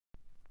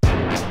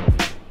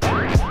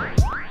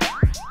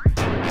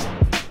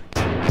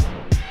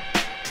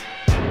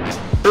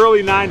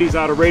early 90s,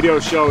 I had a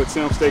radio show at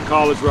Salem State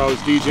College where I was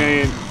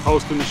DJing,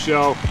 hosting the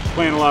show,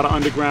 playing a lot of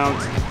underground.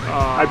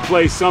 I'd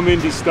play some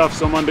indie stuff,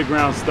 some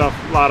underground stuff,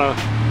 a lot of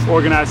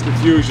Organized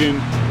Confusion,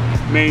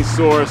 Main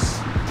Source,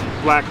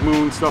 Black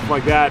Moon, stuff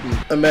like that.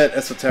 I met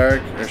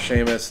Esoteric, or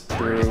Seamus,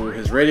 through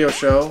his radio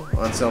show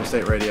on Salem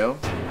State Radio.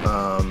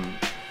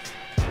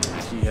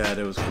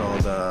 It was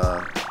called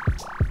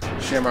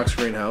Shamrock's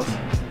Greenhouse,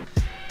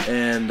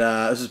 and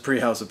this was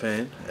pre-House of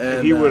Pain.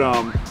 And he would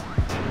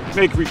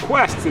make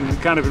requests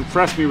and kind of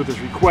impress me with his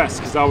requests,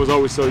 because I was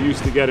always so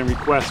used to getting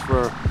requests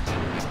for,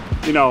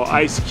 you know,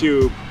 Ice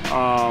Cube,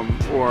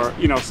 or,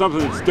 you know, something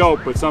that's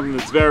dope, but something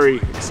that's very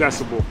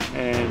accessible.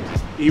 And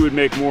he would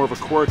make more of a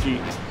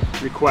quirky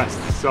request.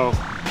 So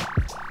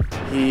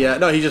he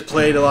just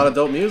played a lot of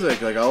dope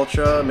music, like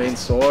Ultra, Main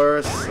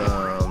Source.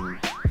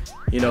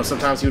 You know,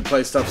 sometimes he would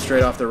play stuff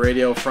straight off the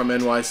radio from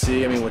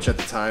NYC. I mean, which at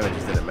the time it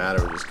just didn't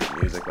matter. It was just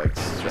good music, like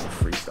certain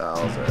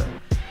freestyles, or,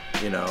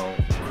 you know,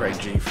 Craig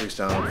G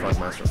freestyle,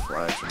 Funkmaster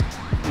Flex.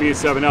 Me and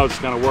 7L just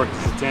kind of worked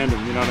as a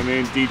tandem, you know what I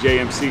mean? DJ,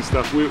 MC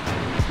stuff.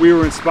 We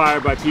were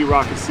inspired by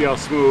P-Rock and CL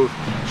Smooth,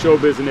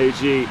 Showbiz and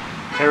AG,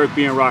 Eric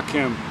B and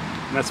Rakim.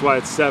 And that's why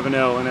it's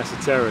 7L and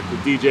Esoteric.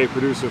 The DJ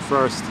producer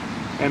first,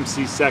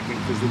 MC second,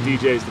 because the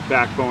DJ is the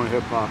backbone of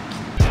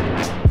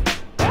hip-hop.